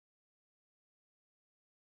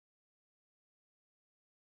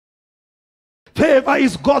Favor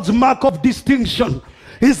is God's mark of distinction.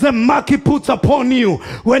 It's the mark he puts upon you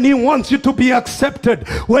when he wants you to be accepted,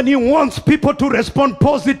 when he wants people to respond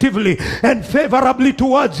positively and favorably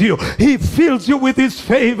towards you. He fills you with his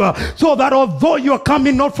favor, so that although you're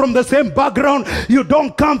coming not from the same background, you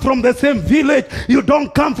don't come from the same village, you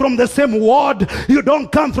don't come from the same ward, you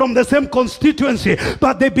don't come from the same constituency,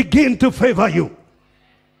 but they begin to favor you.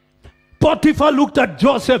 Potiphar looked at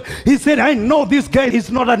Joseph. He said, I know this guy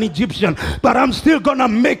is not an Egyptian, but I'm still going to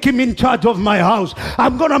make him in charge of my house.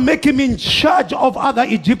 I'm going to make him in charge of other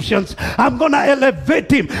Egyptians. I'm going to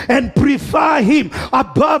elevate him and prefer him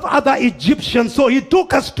above other Egyptians. So he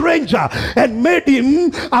took a stranger and made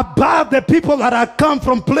him above the people that had come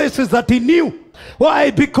from places that he knew. Why?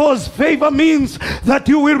 Because favor means that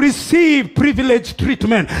you will receive privileged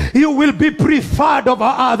treatment. You will be preferred over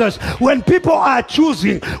others. When people are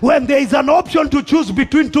choosing, when there is an option to choose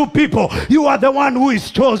between two people, you are the one who is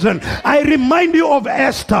chosen. I remind you of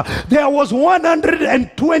Esther. There was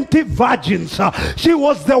 120 virgins. She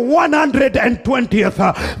was the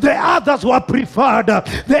 120th. The others were preferred.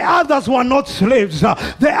 The others were not slaves.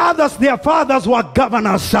 The others, their fathers were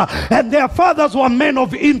governors, and their fathers were men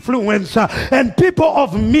of influence and people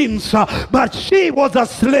of means, but she was a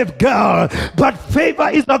slave girl. But favor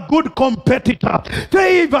is a good competitor.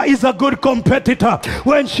 Favor is a good competitor.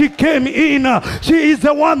 When she came in, she is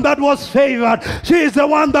the one that was favored. She is the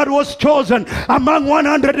one that was chosen among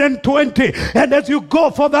 120. And as you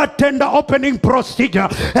go for that tender opening procedure,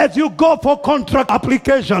 as you go for contract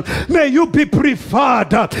application, may you be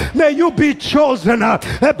preferred. May you be chosen.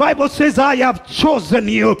 The Bible says, I have chosen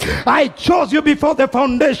you. I chose you before the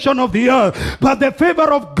foundation of the earth. But the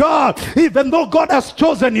favor of God, even though God has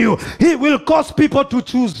chosen you, he will cause people to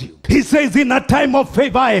choose you. He says, in a time of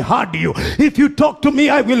favor, I heard you. If you talk to me,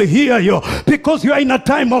 I will hear you. Because you are in a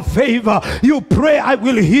time of favor. You pray, I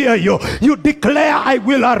will hear you. You declare, I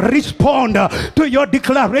will respond to your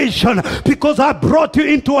declaration. Because I brought you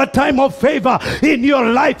into a time of favor in your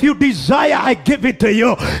life. You desire, I give it to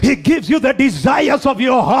you. He gives you the desires of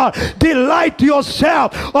your heart. Delight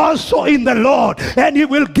yourself also in the Lord, and he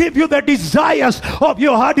will give you the desires of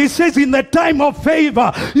your heart. He says, in the time of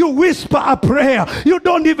favor, you whisper a prayer. You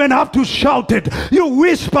don't even have to shout it. You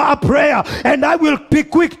whisper a prayer, and I will be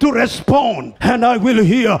quick to respond, and I will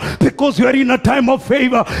hear, because you are in a time of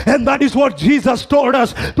favor. And that is what Jesus told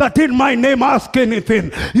us, that in my name ask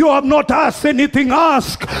anything. You have not asked anything,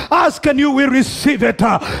 ask. Ask and you will receive it.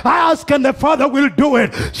 Ask and the Father will do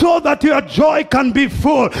it, so that your joy can be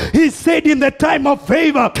full. He said, in the time of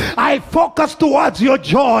favor, I focus towards your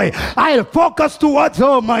joy. I focus towards,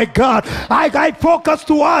 oh my God, I focus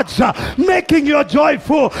towards making your joy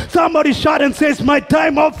full. Somebody shout and says, my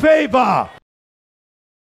time of favor.